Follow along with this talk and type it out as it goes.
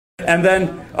And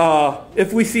then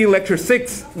if we see lecture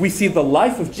 6, we see the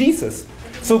life of Jesus.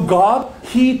 So God,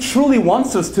 He truly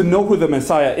wants us to know who the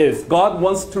Messiah is. God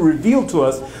wants to reveal to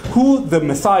us who the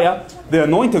Messiah, the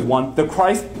Anointed One, the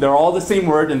Christ, they're all the same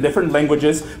word in different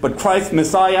languages, but Christ,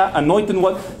 Messiah, Anointed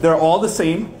One, they're all the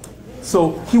same.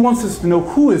 So He wants us to know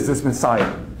who is this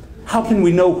Messiah. How can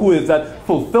we know who is that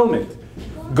fulfillment?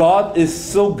 God is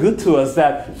so good to us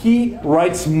that He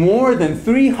writes more than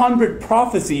 300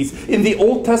 prophecies in the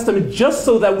Old Testament just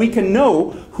so that we can know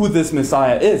who this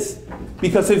Messiah is.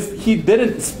 Because if He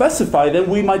didn't specify, then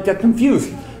we might get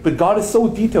confused. But God is so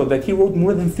detailed that He wrote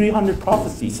more than 300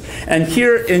 prophecies. And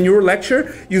here in your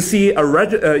lecture, you see a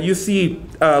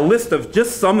list of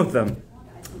just some of them.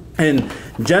 In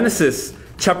Genesis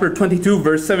chapter 22,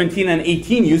 verse 17 and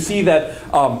 18, you see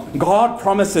that God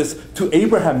promises to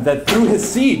Abraham that through his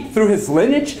seed, through his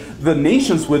lineage, the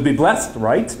nations would be blessed,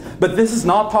 right? But this is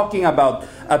not talking about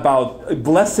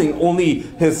blessing only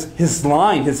his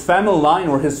line, his family line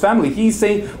or his family. He's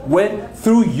saying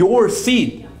through your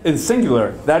seed, in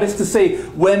singular. That is to say,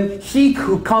 when he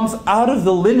who comes out of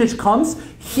the lineage comes,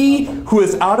 he who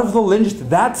is out of the lineage,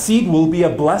 that seed will be a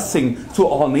blessing to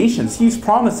all nations. He's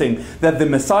promising that the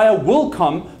Messiah will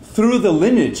come through the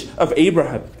lineage of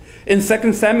Abraham. In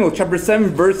 2 Samuel chapter 7,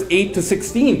 verse 8 to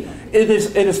 16, it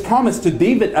is promised to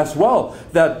David as well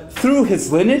that through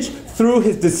his lineage, through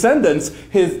his descendants,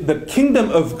 the kingdom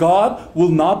of God will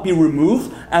not be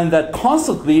removed, and that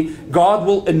constantly God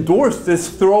will endorse this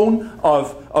throne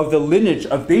of the lineage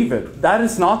of David. That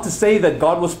is not to say that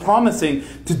God was promising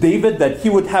to David that he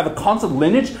would have a constant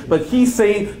lineage, but He's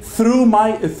saying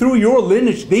through your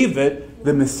lineage, David,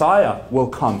 the Messiah will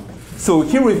come. So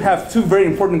here we have two very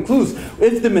important clues.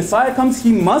 If the Messiah comes,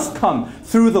 He must come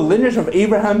through the lineage of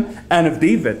Abraham and of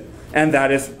David. And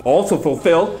that is also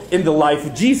fulfilled in the life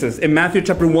of Jesus. In Matthew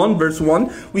chapter 1, verse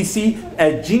 1, we see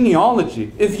a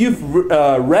genealogy. If you've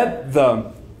read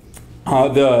the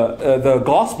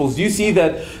Gospels, you see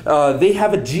that they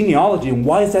have a genealogy. And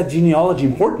why is that genealogy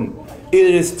important? It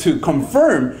is to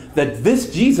confirm that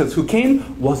this Jesus who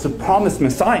came was the promised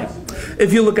Messiah.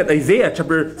 If you look at Isaiah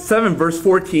chapter 7 verse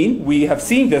 14, we have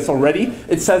seen this already.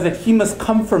 It says that He must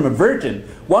come from a virgin.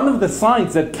 One of the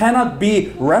signs that cannot be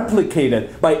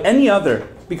replicated by any other,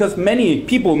 because many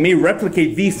people may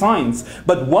replicate these signs,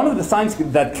 but one of the signs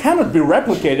that cannot be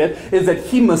replicated is that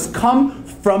He must come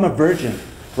from a virgin,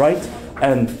 right?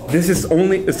 And this is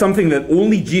something that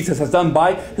only Jesus has done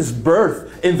by His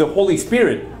birth in the Holy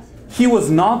Spirit. He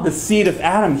was not the seed of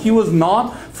Adam. He was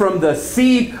not from the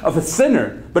seed of a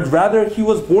sinner, but rather He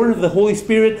was born of the Holy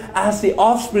Spirit as the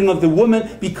offspring of the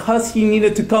woman because He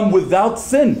needed to come without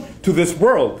sin to this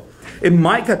world. In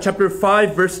Micah chapter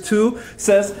 5 verse 2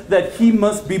 says that He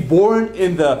must be born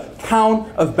in the town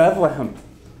of Bethlehem.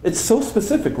 It's so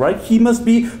specific, right? He must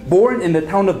be born in the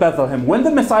town of Bethlehem. When the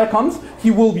Messiah comes,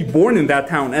 He will be born in that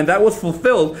town. And that was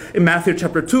fulfilled in Matthew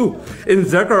chapter 2. In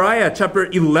Zechariah chapter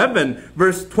 11,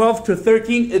 verse 12 to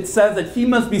 13, it says that He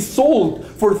must be sold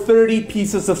for 30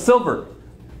 pieces of silver.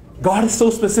 God is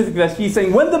so specific that He's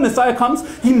saying when the Messiah comes,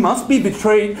 He must be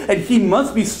betrayed and He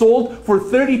must be sold for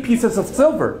 30 pieces of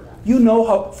silver. You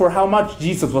know for how much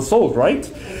Jesus was sold,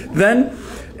 right? Then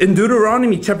in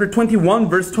Deuteronomy chapter 21,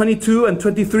 verse 22 and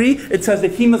 23, it says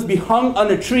that He must be hung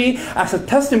on a tree as a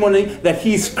testimony that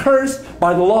He's cursed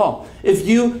by the law. If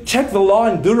you check the law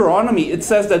in Deuteronomy, it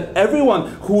says that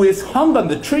everyone who is hung on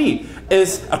the tree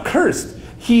is accursed.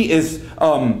 He is,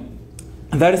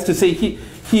 that is to say, he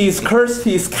is cursed,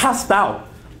 he is cast out.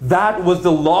 That was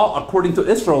the law according to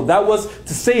Israel. That was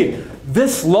to say,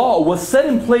 this law was set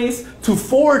in place to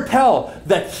foretell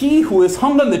that he who is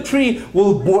hung on the tree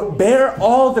will bear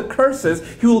all the curses.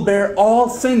 He will bear all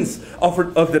sins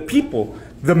of the people.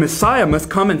 The Messiah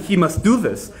must come and He must do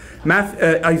this.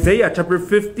 Isaiah chapter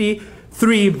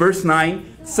 53 verse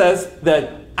 9 says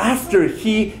that after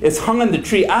He is hung on the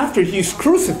tree, after He is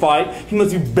crucified, He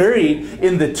must be buried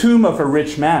in the tomb of a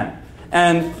rich man.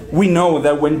 And we know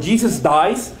that when Jesus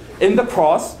dies in the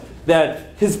cross,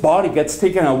 that His body gets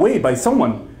taken away by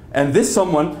someone. And this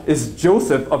someone is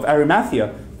Joseph of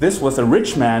Arimathea. This was a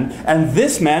rich man, and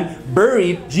this man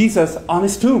buried Jesus on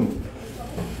his tomb.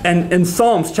 And in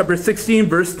Psalms chapter 16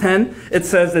 verse 10, it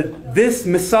says that this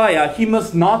Messiah, He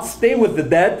must not stay with the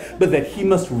dead, but that He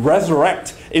must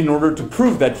resurrect in order to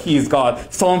prove that He is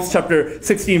God. Psalms chapter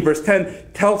 16 verse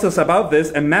 10 tells us about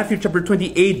this, and Matthew chapter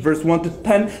 28 verse 1 to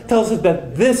 10 tells us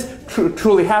that this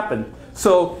truly happened.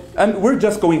 So, and we're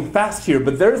just going fast here,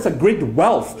 but there is a great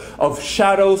wealth of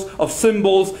shadows, of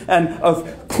symbols, and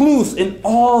of clues in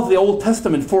all of the Old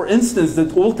Testament. For instance,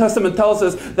 the Old Testament tells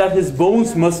us that his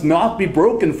bones must not be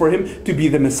broken for him to be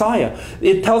the Messiah.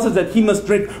 It tells us that he must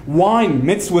drink wine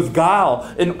mixed with gall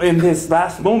in his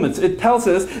last moments. It tells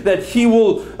us that he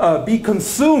will be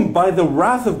consumed by the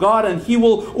wrath of God, and he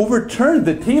will overturn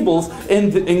the tables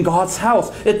in God's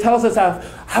house. It tells us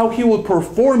how he will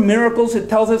perform miracles. It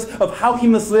tells us of how he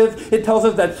must live. It tells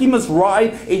us that he must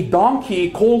ride a donkey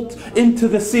colt into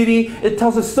the city. It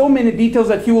tells us so many details,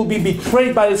 that he will be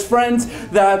betrayed by his friends.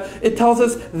 That it tells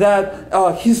us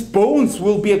that his bones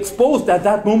will be exposed at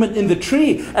that moment in the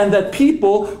tree, and that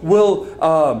people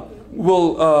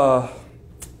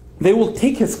they will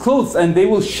take his clothes and they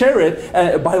will share it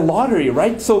by lottery,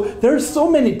 right? So there are so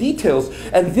many details,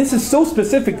 and this is so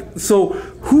specific. So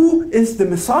who is the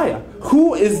Messiah?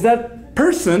 Who is that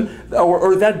person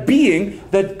or that being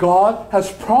that God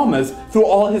has promised through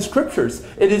all his scriptures?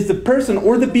 It is the person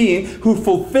or the being who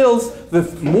fulfills the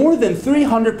more than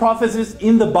 300 prophecies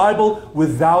in the Bible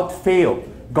without fail.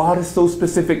 God is so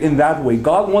specific in that way.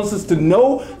 God wants us to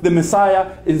know the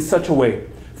Messiah in such a way.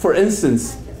 For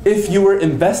instance, if you were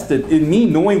invested in me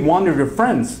knowing one of your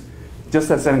friends, just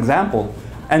as an example,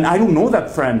 and I don't know that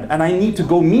friend, and I need to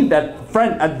go meet that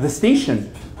friend at the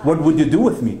station, what would you do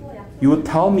with me? You would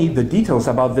tell me the details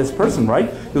about this person,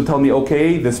 right? You'll tell me,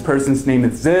 okay, this person's name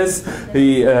is this,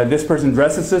 this person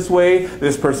dresses this way,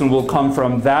 this person will come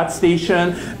from that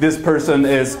station, this person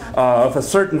is of a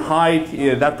certain height,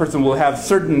 that person will have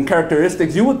certain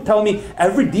characteristics. You would tell me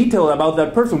every detail about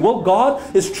that person. Well,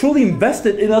 God is truly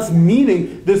invested in us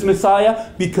meeting this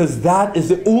Messiah, because that is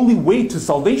the only way to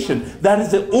salvation. That is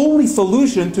the only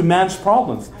solution to man's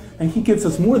problems. And he gives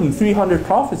us more than 300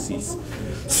 prophecies.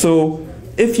 So,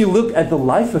 if you look at the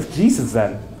life of Jesus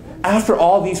then, after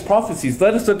all these prophecies,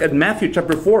 let us look at Matthew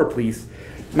chapter 4, please.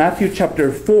 Matthew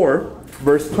chapter 4,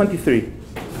 verse 23.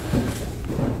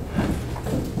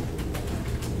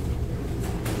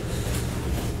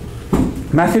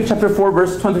 Matthew chapter 4,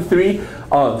 verse 23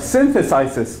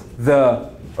 synthesizes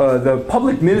the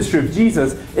public ministry of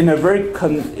Jesus in a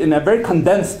very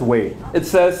condensed way. It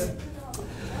says,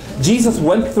 Jesus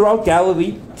went throughout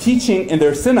Galilee, teaching in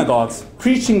their synagogues,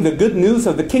 preaching the good news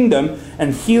of the kingdom,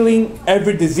 and healing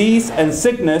every disease and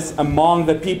sickness among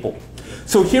the people.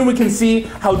 So here we can see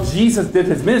how Jesus did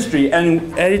his ministry,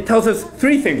 and it tells us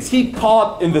three things. He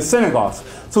taught in the synagogues.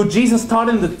 So Jesus taught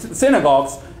in the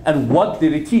synagogues, and what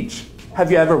did he teach?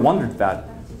 Have you ever wondered that?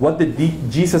 What did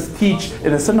Jesus teach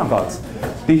in the synagogues?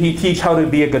 Did he teach how to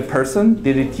be a good person?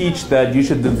 Did he teach that you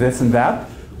should do this and that?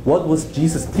 What was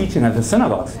Jesus teaching at the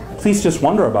synagogues? Please just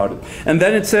wonder about it. And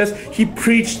then it says he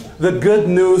preached the good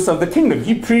news of the kingdom.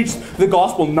 He preached the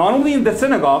gospel not only in the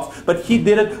synagogues, but he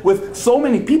did it with so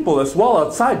many people as well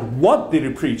outside. What did he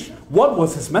preach? What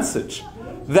was his message?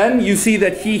 Then you see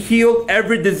that he healed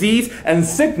every disease and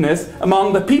sickness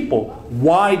among the people.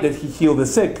 Why did he heal the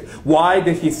sick? Why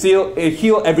did he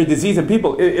heal every disease in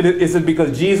people? Is it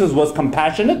because Jesus was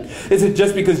compassionate? Is it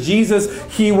just because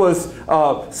he was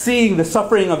seeing the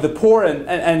suffering of the poor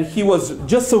and he was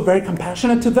just so very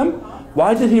compassionate to them?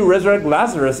 Why did he resurrect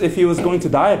Lazarus if he was going to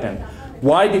die again?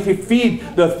 Why did he feed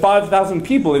the 5,000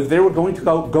 people if they were going to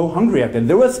go hungry again?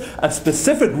 There was a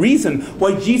specific reason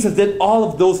why Jesus did all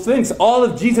of those things. All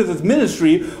of Jesus'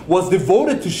 ministry was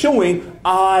devoted to showing,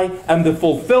 I am the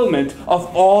fulfillment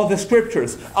of all the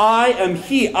scriptures. I am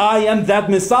he. I am that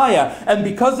Messiah. And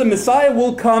because the Messiah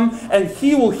will come and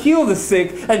he will heal the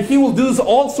sick and he will do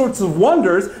all sorts of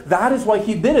wonders, that is why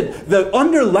he did it. The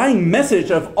underlying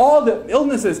message of all the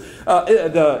illnesses,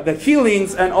 the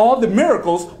healings and all the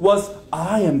miracles was,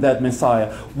 I am that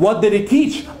Messiah. What did he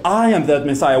teach? I am that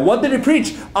Messiah. What did he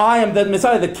preach? I am that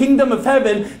Messiah. The kingdom of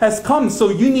heaven has come, so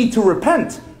you need to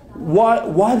repent.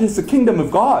 What is the kingdom of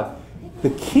God? The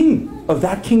king of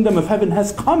that kingdom of heaven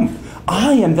has come.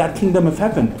 I am that kingdom of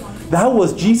heaven. That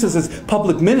was Jesus'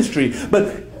 public ministry.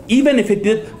 But even if he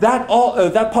did that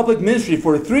public ministry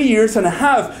for 3 years and a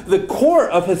half, the core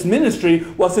of his ministry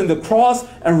was in the cross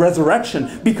and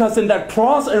resurrection. Because in that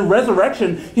cross and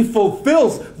resurrection, he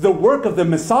fulfills the work of the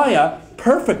Messiah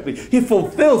perfectly. He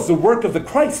fulfills the work of the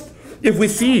Christ. If we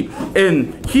see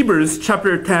in Hebrews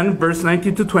chapter 10, verse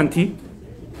 19 to 20,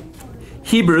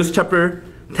 Hebrews chapter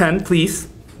 10, please.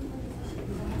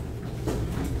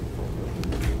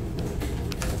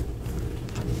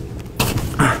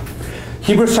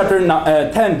 Hebrews chapter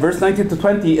 10, verse 19 to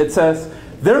 20, it says,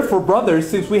 Therefore, brothers,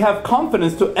 since we have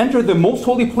confidence to enter the most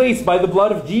holy place by the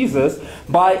blood of Jesus,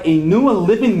 by a new and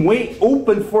living way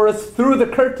opened for us through the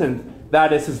curtain,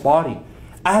 that is his body.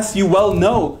 As you well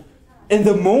know, in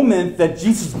the moment that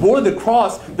Jesus bore the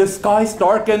cross, the skies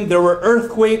darkened, there were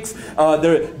earthquakes,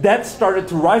 the dead started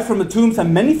to rise from the tombs,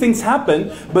 and many things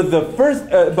happened. But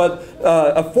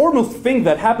a foremost thing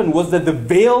that happened was that the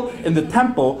veil in the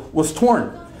temple was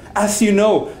torn. As you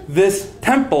know, this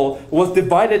temple was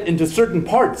divided into certain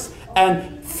parts.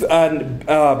 And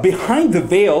behind the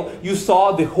veil, you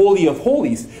saw the Holy of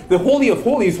Holies. The Holy of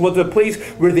Holies was the place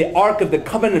where the Ark of the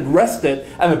Covenant rested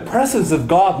and the presence of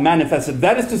God manifested.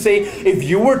 That is to say, if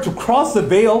you were to cross the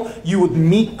veil, you would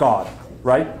meet God,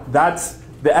 right? That's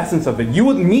the essence of it. You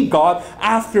would meet God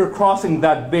after crossing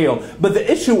that veil. But the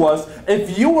issue was,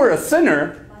 if you were a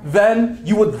sinner, then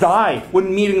you would die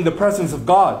when meeting the presence of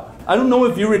God. I don't know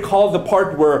if you recall the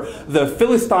part where the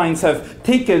Philistines have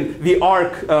taken the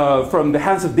ark from the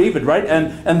hands of David, right?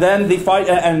 And then they fight,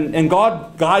 and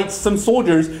God guides some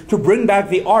soldiers to bring back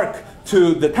the ark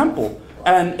to the temple.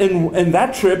 And in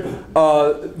that trip,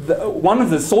 one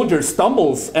of the soldiers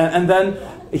stumbles, and then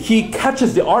he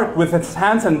catches the ark with his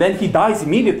hands, and then he dies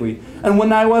immediately. And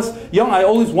when I was young, I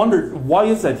always wondered, why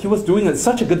is that? He was doing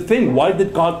such a good thing. Why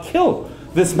did God kill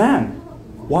this man?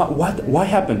 Why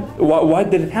happened? Why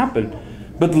did it happen?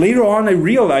 But later on, I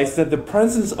realized that the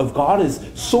presence of God is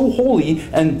so holy,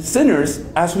 and sinners,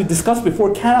 as we discussed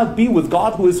before, cannot be with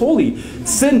God who is holy.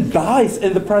 Sin dies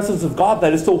in the presence of God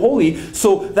that is so holy.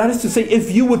 So that is to say,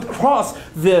 if you would cross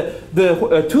to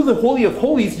the Holy of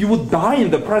Holies, you would die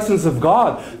in the presence of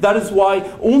God. That is why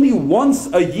only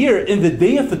once a year, in the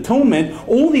Day of Atonement,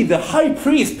 only the high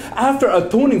priest, after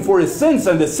atoning for his sins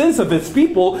and the sins of his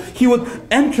people, he would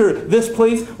enter this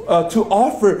place to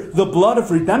offer the blood of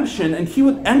redemption, and he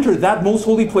would enter that most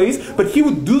holy place, but he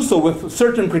would do so with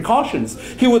certain precautions.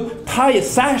 He would tie a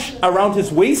sash around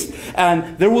his waist,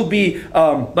 and there will be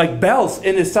like bells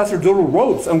in his sacerdotal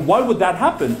robes. And why would that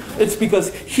happen? It's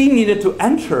because he needed to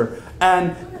enter,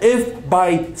 and if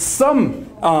by some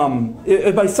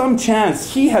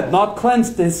chance he had not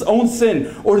cleansed his own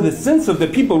sin, or the sins of the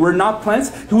people were not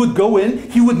cleansed, he would go in,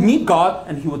 he would meet God,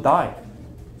 and he would die.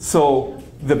 So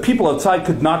the people outside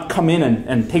could not come in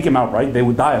and take him out, right? They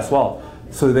would die as well.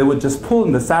 So they would just pull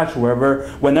in the sash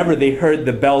whenever they heard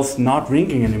the bells not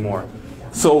ringing anymore.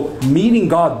 So meeting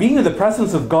God, being in the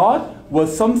presence of God,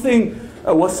 was a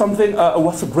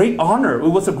great honor. It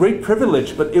was a great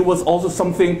privilege, but it was also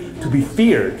something to be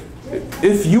feared.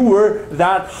 If you were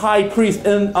that high priest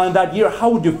on that year, how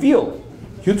would you feel?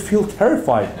 You'd feel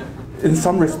terrified in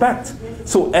some respect.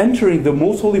 So entering the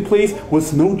most holy place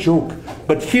was no joke.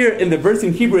 But here in the verse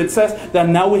in Hebrew, it says that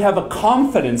now we have a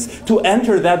confidence to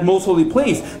enter that most holy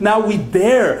place. Now we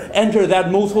dare enter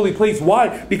that most holy place.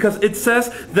 Why? Because it says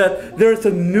that there is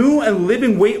a new and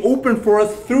living way open for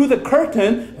us through the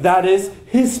curtain that is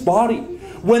his body.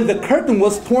 When the curtain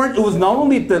was torn, it was not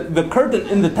only the curtain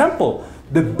in the temple.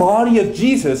 The body of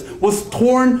Jesus was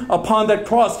torn upon that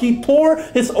cross. He tore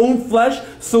his own flesh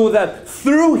so that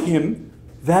through him,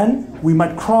 then we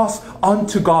might cross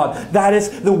unto God. That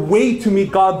is the way to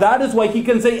meet God. That is why he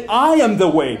can say, I am the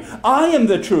way, I am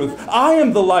the truth, I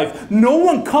am the life. No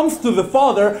one comes to the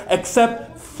Father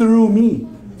except through me.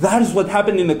 That is what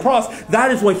happened in the cross.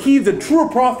 That is why he is the true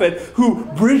prophet who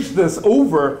bridged us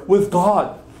over with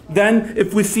God. Then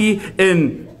if we see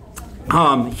in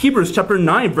Hebrews chapter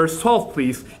 9 verse 12,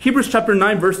 please. Hebrews chapter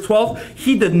 9 verse 12.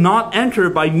 He did not enter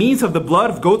by means of the blood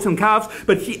of goats and calves,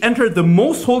 but he entered the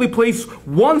most holy place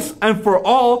once and for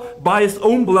all by his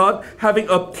own blood, having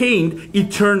obtained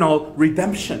eternal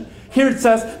redemption. Here it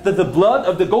says that the blood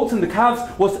of the goats and the calves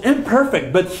was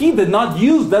imperfect, but he did not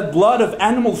use that blood of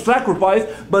animal sacrifice,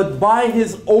 but by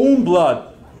his own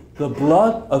blood. The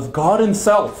blood of God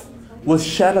himself was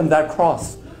shed on that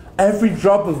cross. Every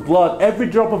drop of blood, every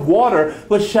drop of water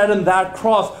was shed on that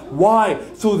cross. Why?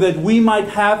 So that we might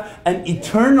have an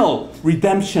eternal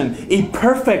redemption, a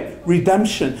perfect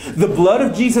redemption. The blood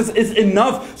of Jesus is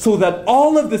enough so that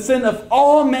all of the sin of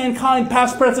all mankind,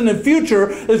 past, present, and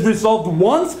future, is resolved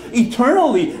once,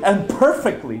 eternally, and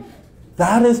perfectly.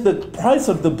 That is the price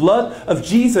of the blood of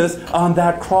Jesus on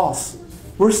that cross.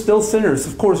 We're still sinners,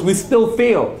 of course. We still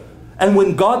fail. And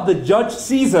when God the judge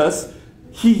sees us,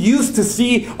 he used to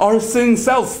see our sin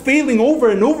selves failing over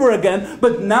and over again,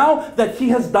 but now that he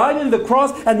has died on the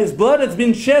cross and his blood has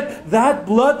been shed, that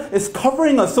blood is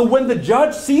covering us. So when the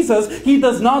judge sees us, he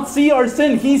does not see our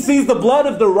sin. He sees the blood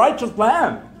of the righteous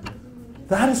Lamb.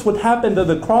 That is what happened at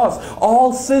the cross.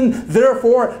 All sin,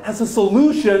 therefore, has a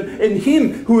solution in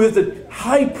him who is the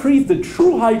high priest, the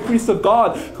true high priest of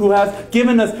God, who has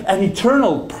given us an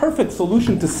eternal, perfect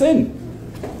solution to sin.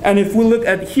 And if we look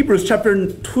at Hebrews chapter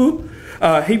 2,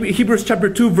 Hebrews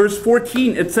chapter 2 verse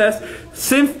 14, it says,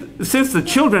 since the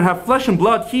children have flesh and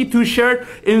blood, he too shared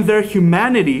in their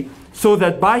humanity, so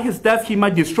that by his death he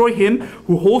might destroy him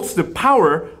who holds the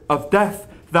power of death,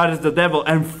 that is the devil,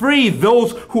 and free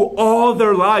those who all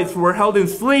their lives were held in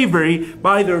slavery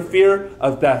by their fear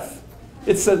of death.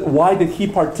 It said, why did he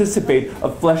participate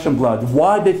of flesh and blood?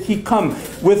 Why did he come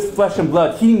with flesh and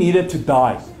blood? He needed to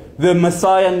die. The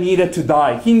Messiah needed to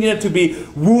die. He needed to be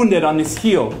wounded on his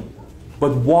heel.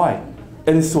 But why?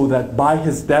 It is so that by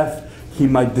his death, he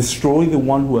might destroy the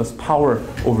one who has power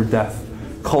over death.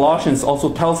 Colossians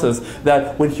also tells us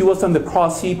that when he was on the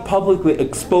cross, he publicly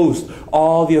exposed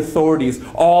all the authorities,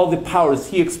 all the powers.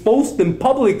 He exposed them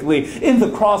publicly in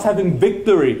the cross, having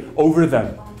victory over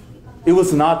them. It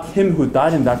was not him who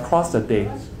died on that cross that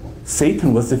day.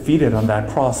 Satan was defeated on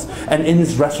that cross. And in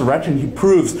his resurrection, he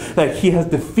proves that he has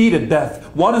defeated death.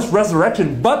 What is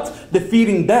resurrection but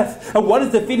defeating death? And what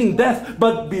is defeating death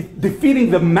but defeating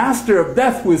the master of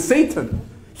death, who is Satan?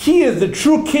 He is the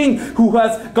true king who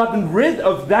has gotten rid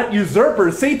of that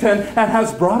usurper, Satan, and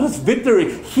has brought us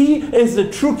victory. He is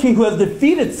the true king who has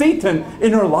defeated Satan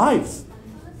in our lives.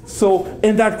 So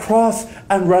in that cross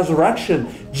and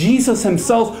resurrection, Jesus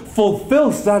himself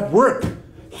fulfills that work.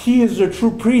 He is the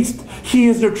true priest. He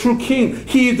is the true king.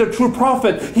 He is the true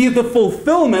prophet. He is the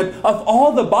fulfillment of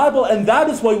all the Bible. And that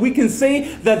is why we can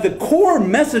say that the core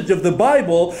message of the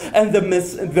Bible and the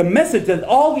message that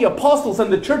all the apostles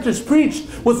and the churches preached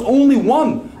was only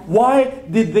one. Why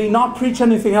did they not preach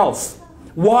anything else?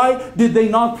 Why did they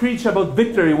not preach about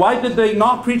victory? Why did they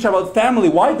not preach about family?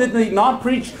 Why did they not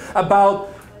preach about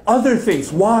other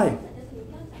things? Why?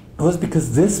 It was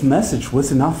because this message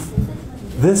was enough.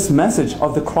 This message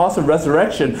of the cross and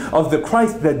resurrection of the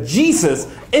Christ, that Jesus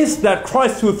is that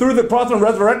Christ who through the cross and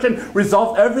resurrection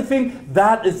resolved everything,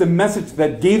 that is the message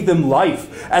that gave them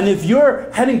life. And if you're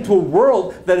heading to a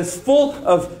world that is full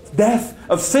of death,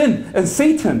 of sin and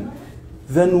Satan,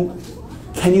 then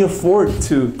can you afford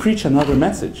to preach another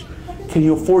message? Can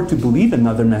you afford to believe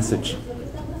another message?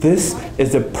 This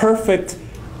is the perfect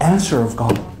answer of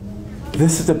God.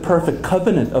 This is the perfect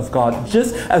covenant of God.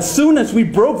 Just as soon as we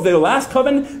broke the last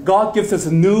covenant, God gives us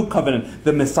a new covenant.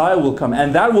 The Messiah will come.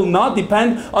 And that will not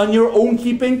depend on your own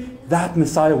keeping. That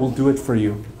Messiah will do it for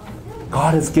you.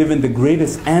 God has given the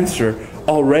greatest answer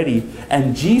already.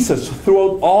 And Jesus,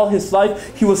 throughout all his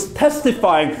life, he was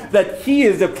testifying that he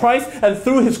is the Christ. And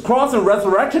through his cross and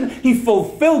resurrection, he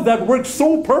fulfilled that work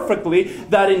so perfectly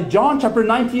that in John chapter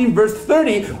 19, verse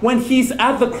 30, when he's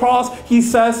at the cross, he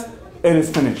says, "It is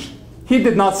finished." He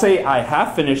did not say, "I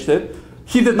have finished it."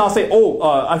 He did not say,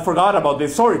 I forgot about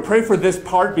this. Sorry, pray for this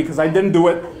part because I didn't do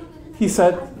it. He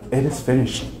said, "It is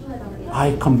finished.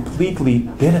 I completely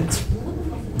did it."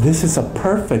 This is a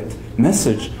perfect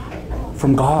message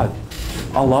from God.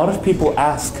 A lot of people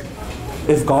ask,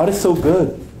 if God is so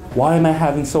good, why am I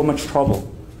having so much trouble?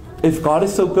 If God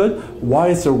is so good, why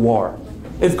is there war?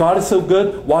 If God is so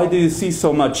good, why do you see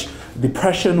so much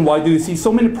depression? Why do you see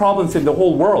so many problems in the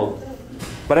whole world?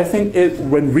 But I think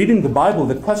when reading the Bible,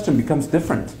 the question becomes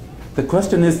different. The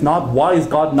question is not, why is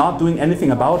God not doing anything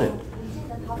about it?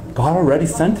 God already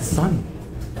sent his Son.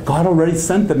 God already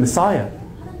sent the Messiah.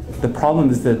 The problem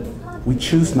is that we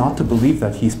choose not to believe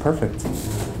that he's perfect.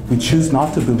 We choose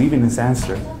not to believe in his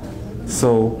answer.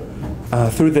 So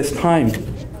through this time,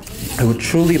 I would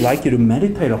truly like you to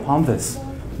meditate upon this.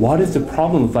 What is the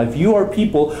problem of life? You are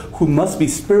people who must be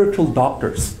spiritual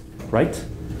doctors, right?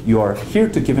 You are here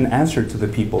to give an answer to the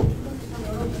people.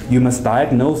 You must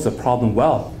diagnose the problem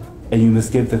well, and you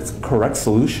must give the correct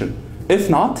solution. If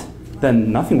not,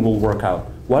 then nothing will work out.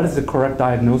 What is the correct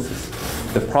diagnosis?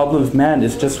 The problem of man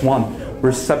is just one.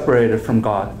 We're separated from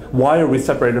God. Why are we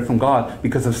separated from God?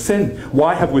 Because of sin.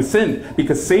 Why have we sinned?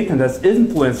 Because Satan has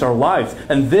influenced our lives.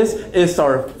 And this is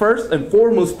our first and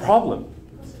foremost problem.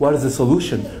 What is the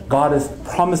solution? God has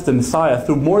promised the Messiah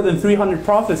through more than 300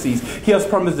 prophecies. He has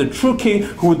promised the true king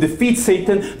who would defeat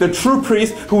Satan, the true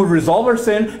priest who would resolve our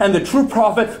sin, and the true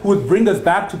prophet who would bring us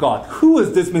back to God. Who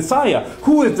is this Messiah?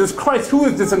 Who is this Christ? Who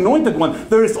is this anointed one?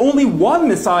 There is only one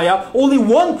Messiah, only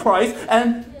one Christ,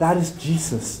 and that is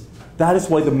Jesus. That is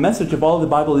why the message of all the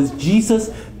Bible is Jesus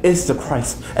is the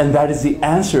Christ. And that is the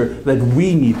answer that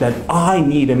we need, that I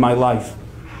need in my life.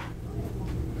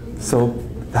 So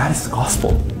that is the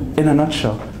gospel. In a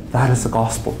nutshell, that is the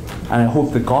gospel. And I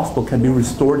hope the gospel can be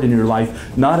restored in your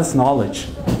life, not as knowledge,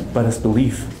 but as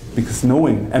belief. Because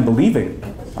knowing and believing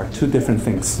are two different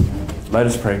things. Let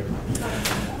us pray.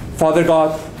 Father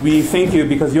God, we thank you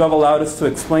because you have allowed us to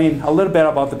explain a little bit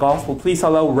about the gospel. Please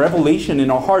allow revelation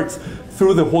in our hearts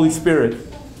through the Holy Spirit.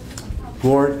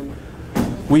 Lord,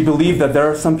 we believe that there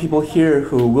are some people here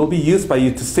who will be used by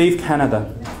you to save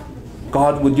Canada.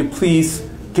 God, would you please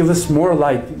give us more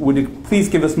light? Would you please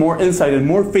give us more insight and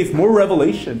more faith, more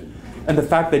revelation and the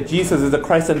fact that Jesus is the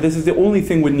Christ, and this is the only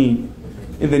thing we need.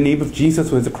 In the name of Jesus,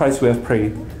 who is the Christ, we have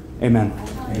prayed. Amen.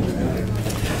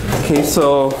 Okay,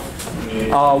 so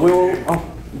we'll...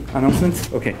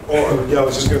 announcements? Okay. Oh, yeah, I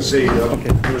was just going to say,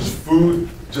 there's food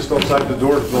just outside the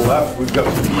door to the left. We've got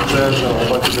pizzas and a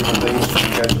whole bunch of different things you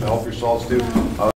guys can help yourselves to.